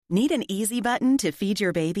Need an easy button to feed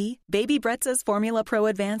your baby? Baby Brezza's Formula Pro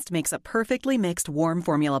Advanced makes a perfectly mixed warm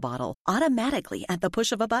formula bottle automatically at the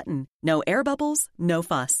push of a button. No air bubbles, no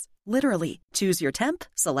fuss. Literally, choose your temp,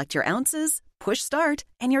 select your ounces, push start,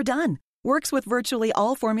 and you're done. Works with virtually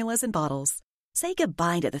all formulas and bottles. Say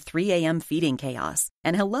goodbye to the 3 a.m. feeding chaos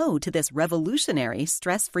and hello to this revolutionary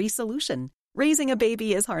stress-free solution. Raising a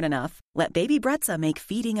baby is hard enough. Let Baby Brezza make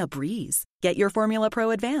feeding a breeze. Get your Formula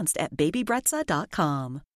Pro Advanced at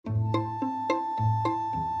babybrezza.com.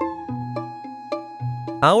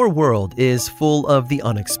 Our world is full of the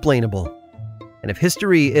unexplainable. And if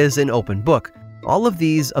history is an open book, all of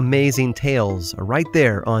these amazing tales are right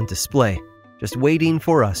there on display, just waiting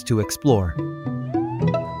for us to explore.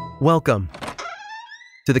 Welcome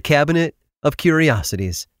to the Cabinet of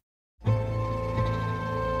Curiosities.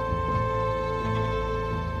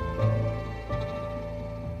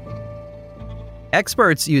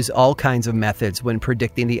 Experts use all kinds of methods when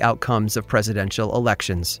predicting the outcomes of presidential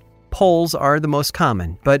elections. Polls are the most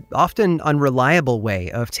common, but often unreliable way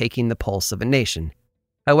of taking the pulse of a nation.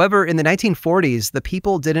 However, in the 1940s, the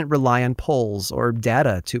people didn't rely on polls or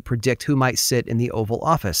data to predict who might sit in the Oval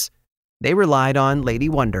Office. They relied on Lady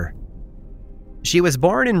Wonder. She was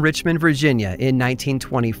born in Richmond, Virginia in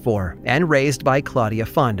 1924 and raised by Claudia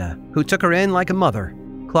Fonda, who took her in like a mother.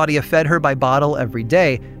 Claudia fed her by bottle every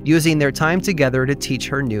day, using their time together to teach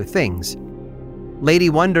her new things.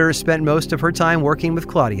 Lady Wonder spent most of her time working with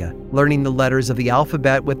Claudia, learning the letters of the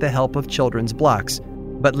alphabet with the help of children's blocks.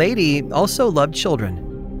 But Lady also loved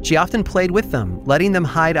children. She often played with them, letting them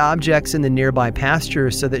hide objects in the nearby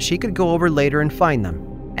pasture so that she could go over later and find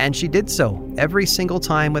them. And she did so every single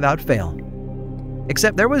time without fail.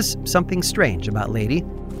 Except there was something strange about Lady.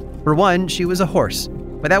 For one, she was a horse,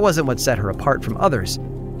 but that wasn't what set her apart from others.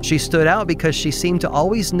 She stood out because she seemed to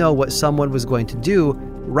always know what someone was going to do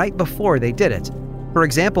right before they did it. For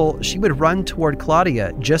example, she would run toward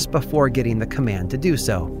Claudia just before getting the command to do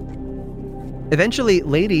so. Eventually,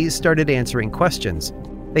 Lady started answering questions,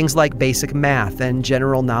 things like basic math and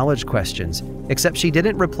general knowledge questions, except she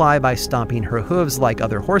didn't reply by stomping her hooves like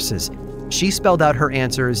other horses. She spelled out her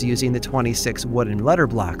answers using the 26 wooden letter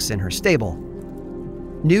blocks in her stable.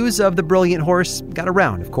 News of the brilliant horse got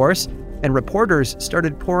around, of course, and reporters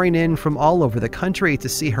started pouring in from all over the country to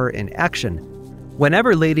see her in action.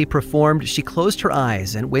 Whenever Lady performed, she closed her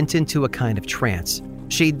eyes and went into a kind of trance.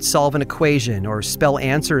 She'd solve an equation or spell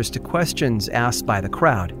answers to questions asked by the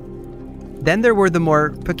crowd. Then there were the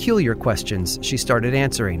more peculiar questions she started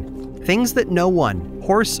answering, things that no one,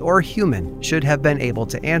 horse or human, should have been able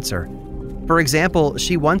to answer. For example,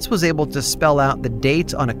 she once was able to spell out the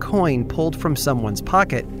date on a coin pulled from someone's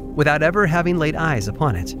pocket without ever having laid eyes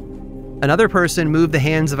upon it. Another person moved the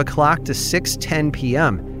hands of a clock to 6:10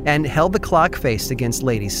 p.m. and held the clock face against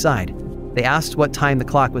Lady's side. They asked what time the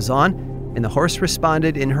clock was on, and the horse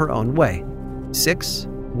responded in her own way,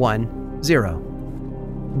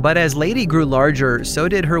 6:10. But as Lady grew larger, so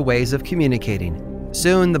did her ways of communicating.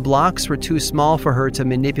 Soon, the blocks were too small for her to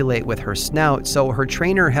manipulate with her snout, so her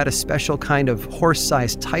trainer had a special kind of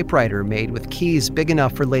horse-sized typewriter made with keys big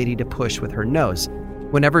enough for Lady to push with her nose.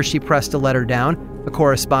 Whenever she pressed a letter down, a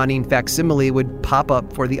corresponding facsimile would pop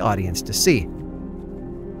up for the audience to see.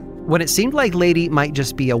 When it seemed like Lady might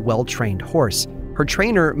just be a well-trained horse, her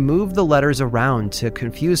trainer moved the letters around to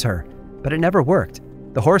confuse her, but it never worked.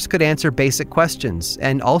 The horse could answer basic questions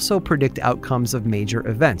and also predict outcomes of major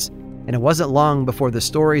events, and it wasn't long before the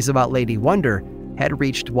stories about Lady Wonder had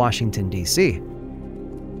reached Washington, D.C.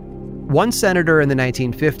 One senator in the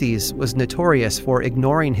 1950s was notorious for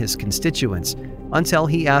ignoring his constituents until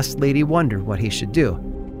he asked Lady Wonder what he should do.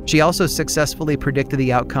 She also successfully predicted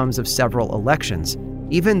the outcomes of several elections.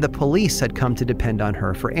 Even the police had come to depend on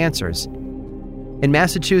her for answers. In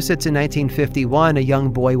Massachusetts in 1951, a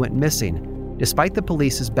young boy went missing. Despite the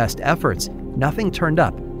police's best efforts, nothing turned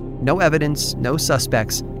up. No evidence, no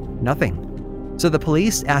suspects, nothing. So the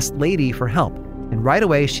police asked Lady for help, and right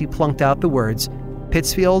away she plunked out the words,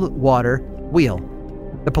 Pittsfield Water Wheel.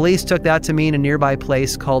 The police took that to mean a nearby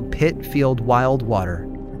place called Pitfield Wild Water.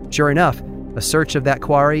 Sure enough, a search of that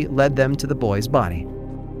quarry led them to the boy's body.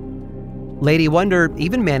 Lady Wonder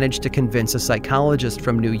even managed to convince a psychologist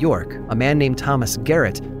from New York, a man named Thomas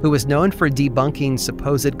Garrett, who was known for debunking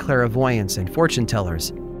supposed clairvoyance and fortune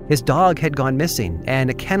tellers. His dog had gone missing,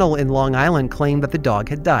 and a kennel in Long Island claimed that the dog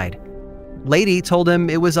had died. Lady told him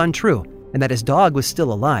it was untrue, and that his dog was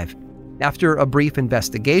still alive. After a brief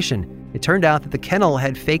investigation, it turned out that the kennel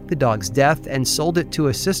had faked the dog's death and sold it to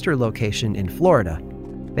a sister location in Florida.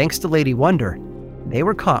 Thanks to Lady Wonder, they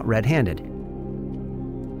were caught red-handed.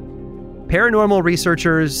 Paranormal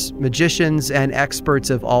researchers, magicians, and experts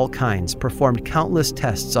of all kinds performed countless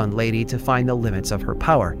tests on Lady to find the limits of her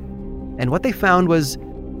power. And what they found was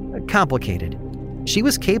complicated. She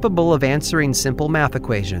was capable of answering simple math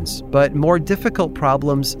equations, but more difficult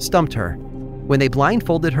problems stumped her. When they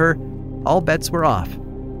blindfolded her, all bets were off.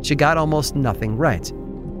 She got almost nothing right.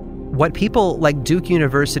 What people like Duke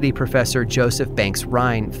University professor Joseph Banks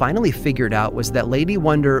Rhine finally figured out was that Lady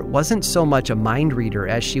Wonder wasn't so much a mind reader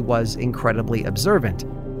as she was incredibly observant.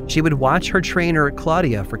 She would watch her trainer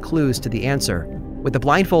Claudia for clues to the answer. With the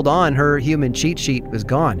blindfold on, her human cheat sheet was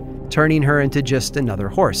gone, turning her into just another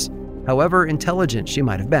horse, however intelligent she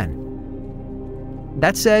might have been.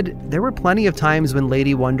 That said, there were plenty of times when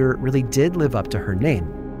Lady Wonder really did live up to her name,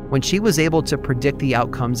 when she was able to predict the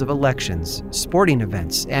outcomes of elections, sporting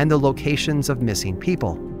events, and the locations of missing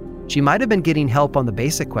people. She might have been getting help on the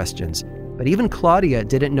basic questions, but even Claudia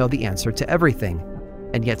didn't know the answer to everything.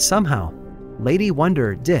 And yet somehow, Lady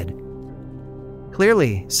Wonder did.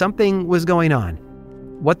 Clearly, something was going on.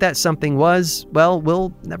 What that something was, well,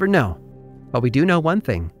 we'll never know. But we do know one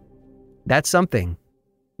thing. That something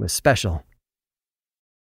was special.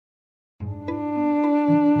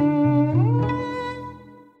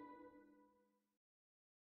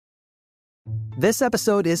 This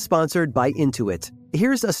episode is sponsored by Intuit.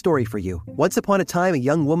 Here's a story for you. Once upon a time, a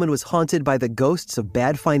young woman was haunted by the ghosts of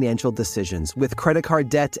bad financial decisions, with credit card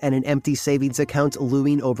debt and an empty savings account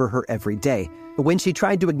looming over her every day. When she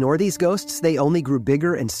tried to ignore these ghosts, they only grew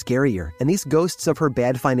bigger and scarier, and these ghosts of her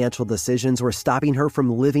bad financial decisions were stopping her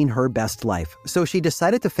from living her best life. So she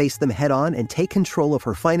decided to face them head on and take control of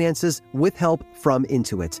her finances with help from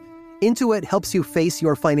Intuit. Intuit helps you face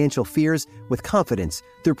your financial fears with confidence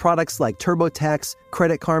through products like TurboTax,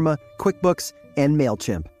 Credit Karma, QuickBooks, and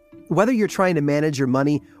MailChimp. Whether you're trying to manage your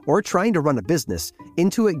money or trying to run a business,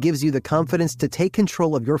 Intuit gives you the confidence to take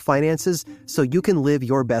control of your finances so you can live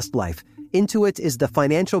your best life. Intuit is the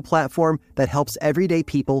financial platform that helps everyday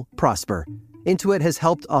people prosper. Intuit has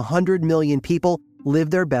helped 100 million people live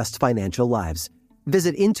their best financial lives.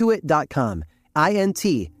 Visit Intuit.com,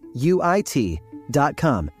 Intuit.com,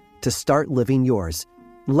 to start living yours.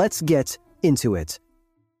 Let's get into it.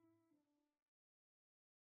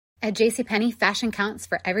 At JCPenney, fashion counts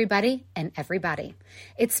for everybody and everybody.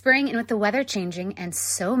 It's spring, and with the weather changing and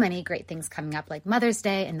so many great things coming up like Mother's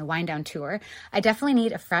Day and the Wind Down Tour, I definitely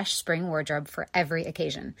need a fresh spring wardrobe for every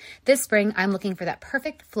occasion. This spring, I'm looking for that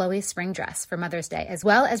perfect flowy spring dress for Mother's Day, as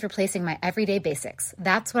well as replacing my everyday basics.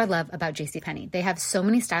 That's what I love about JCPenney. They have so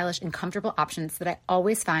many stylish and comfortable options that I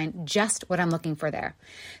always find just what I'm looking for there.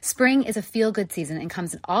 Spring is a feel-good season and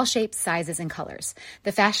comes in all shapes, sizes, and colors.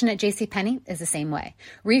 The fashion at JCPenney is the same way.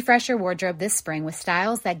 Refresh your wardrobe this spring with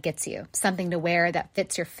styles that gets you, something to wear that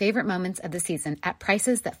fits your favorite moments of the season at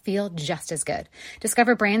prices that feel just as good.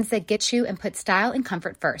 Discover brands that get you and put style and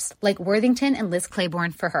comfort first, like Worthington and Liz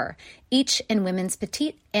Claiborne for her, each in women's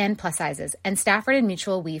petite and plus sizes, and Stafford and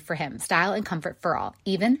Mutual Weave for him, style and comfort for all,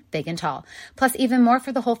 even big and tall. Plus even more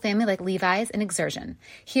for the whole family like Levi's and Exertion.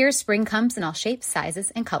 Here, spring comes in all shapes,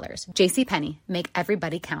 sizes, and colors. JCPenney, make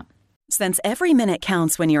everybody count. Since every minute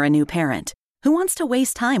counts when you're a new parent, who wants to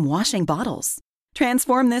waste time washing bottles?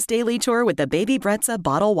 Transform this daily chore with the Baby Brezza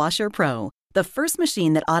Bottle Washer Pro, the first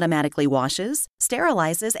machine that automatically washes,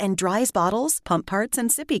 sterilizes, and dries bottles, pump parts,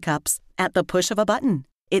 and sippy cups at the push of a button.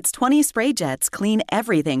 Its 20 spray jets clean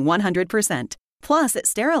everything 100%. Plus, it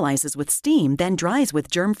sterilizes with steam, then dries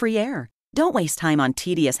with germ-free air. Don't waste time on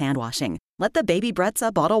tedious hand washing. Let the Baby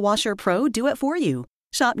Brezza Bottle Washer Pro do it for you.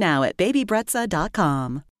 Shop now at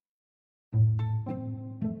babybrezza.com.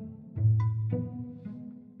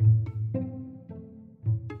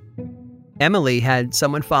 Emily had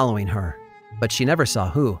someone following her, but she never saw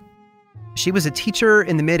who. She was a teacher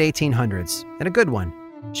in the mid-1800s, and a good one.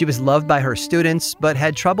 She was loved by her students, but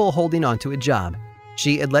had trouble holding on to a job.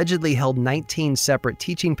 She allegedly held 19 separate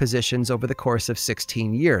teaching positions over the course of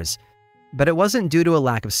 16 years. But it wasn't due to a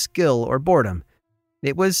lack of skill or boredom.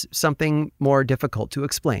 It was something more difficult to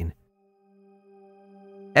explain.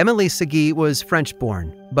 Emily Segui was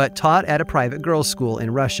French-born, but taught at a private girls' school in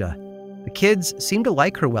Russia. The kids seemed to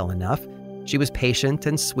like her well enough. She was patient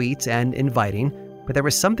and sweet and inviting, but there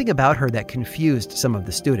was something about her that confused some of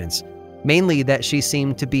the students, mainly that she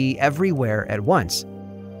seemed to be everywhere at once.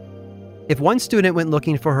 If one student went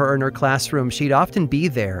looking for her in her classroom, she'd often be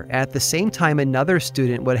there at the same time another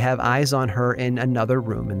student would have eyes on her in another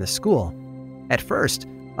room in the school. At first,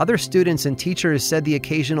 other students and teachers said the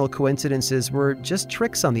occasional coincidences were just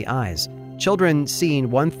tricks on the eyes, children seeing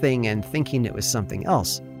one thing and thinking it was something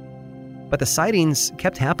else. But the sightings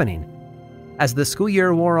kept happening. As the school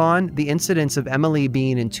year wore on, the incidents of Emily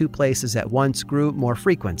being in two places at once grew more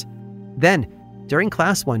frequent. Then, during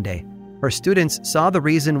class one day, her students saw the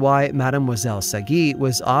reason why Mademoiselle Sagui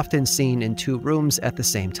was often seen in 2 rooms at the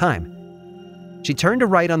same time. She turned to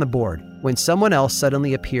write on the board when someone else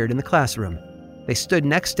suddenly appeared in the classroom. They stood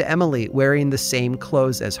next to Emily wearing the same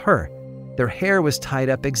clothes as her. Their hair was tied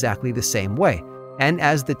up exactly the same way, and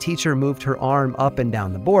as the teacher moved her arm up and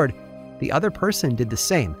down the board, the other person did the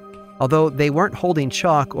same, although they weren't holding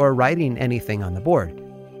chalk or writing anything on the board.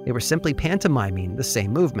 They were simply pantomiming the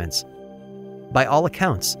same movements. By all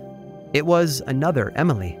accounts, it was another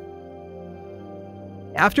Emily.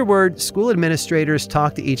 Afterward, school administrators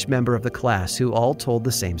talked to each member of the class who all told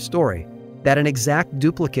the same story, that an exact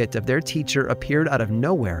duplicate of their teacher appeared out of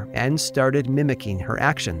nowhere and started mimicking her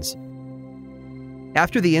actions.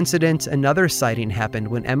 After the incident, another sighting happened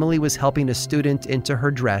when Emily was helping a student into her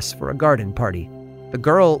dress for a garden party. The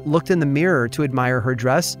girl looked in the mirror to admire her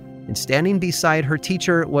dress, and standing beside her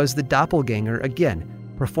teacher was the doppelganger again,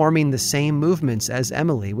 performing the same movements as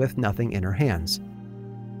Emily with nothing in her hands.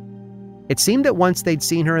 It seemed that once they'd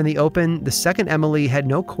seen her in the open, the second Emily had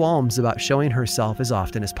no qualms about showing herself as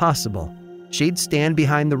often as possible. She'd stand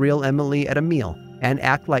behind the real Emily at a meal and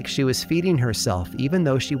act like she was feeding herself even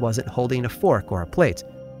though she wasn't holding a fork or a plate.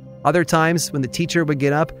 Other times, when the teacher would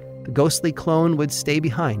get up, the ghostly clone would stay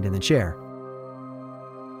behind in the chair.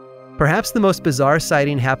 Perhaps the most bizarre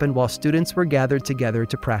sighting happened while students were gathered together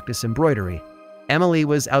to practice embroidery. Emily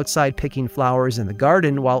was outside picking flowers in the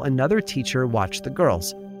garden while another teacher watched the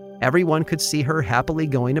girls. Everyone could see her happily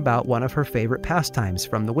going about one of her favorite pastimes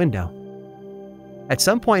from the window. At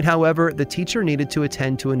some point, however, the teacher needed to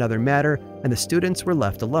attend to another matter, and the students were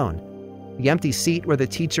left alone. The empty seat where the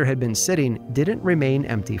teacher had been sitting didn't remain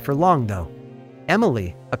empty for long, though.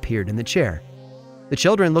 Emily appeared in the chair. The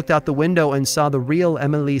children looked out the window and saw the real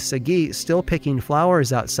Emily Sagui still picking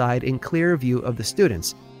flowers outside in clear view of the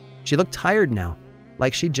students. She looked tired now,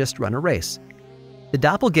 like she'd just run a race. The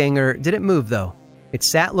doppelganger didn't move, though. It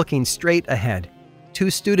sat looking straight ahead. 2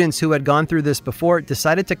 students who had gone through this before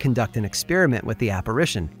decided to conduct an experiment with the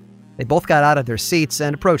apparition. They both got out of their seats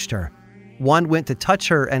and approached her. One went to touch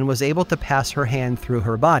her and was able to pass her hand through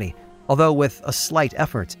her body, although with a slight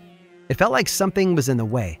effort. It felt like something was in the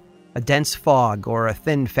way, a dense fog or a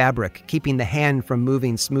thin fabric keeping the hand from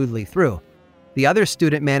moving smoothly through. The other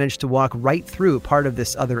student managed to walk right through part of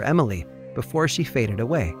this other Emily before she faded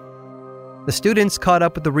away. The students caught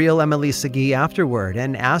up with the real Emily Sagui afterward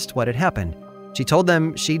and asked what had happened. She told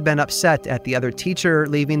them she'd been upset at the other teacher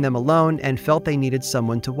leaving them alone and felt they needed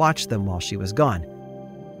someone to watch them while she was gone.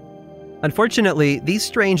 Unfortunately, these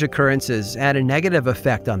strange occurrences had a negative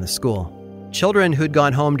effect on the school. Children who'd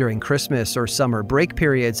gone home during Christmas or summer break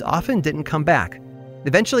periods often didn't come back.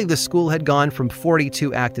 Eventually, the school had gone from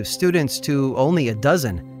 42 active students to only a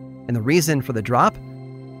dozen, and the reason for the drop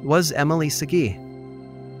was Emily Sagui.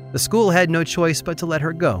 The school had no choice but to let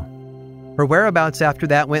her go. Her whereabouts after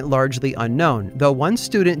that went largely unknown, though one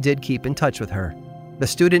student did keep in touch with her. The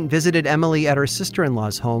student visited Emily at her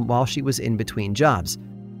sister-in-law's home while she was in between jobs,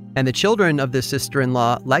 and the children of the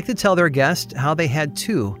sister-in-law liked to tell their guest how they had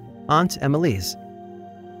 2 Aunt Emilys.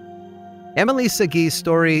 Emily Sagui's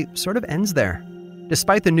story sort of ends there.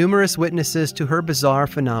 Despite the numerous witnesses to her bizarre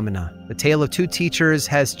phenomena, the tale of 2 teachers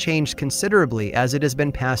has changed considerably as it has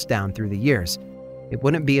been passed down through the years. It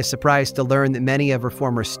wouldn't be a surprise to learn that many of her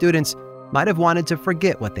former students might have wanted to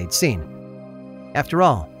forget what they'd seen. After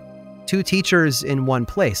all, 2 teachers in one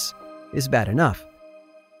place is bad enough.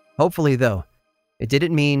 Hopefully, though, it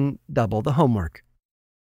didn't mean double the homework.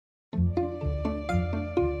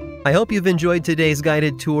 I hope you've enjoyed today's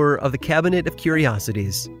guided tour of the Cabinet of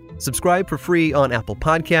Curiosities. Subscribe for free on Apple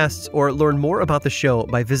Podcasts or learn more about the show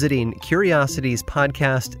by visiting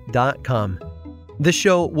curiositiespodcast.com. This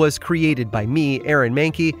show was created by me, Aaron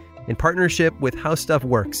Mahnke, in partnership with How Stuff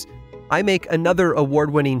Works. I make another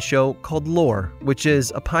award-winning show called Lore, which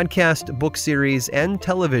is a podcast, book series, and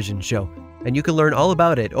television show, and you can learn all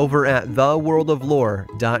about it over at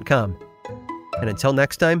theworldoflore.com. And until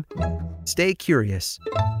next time, stay curious.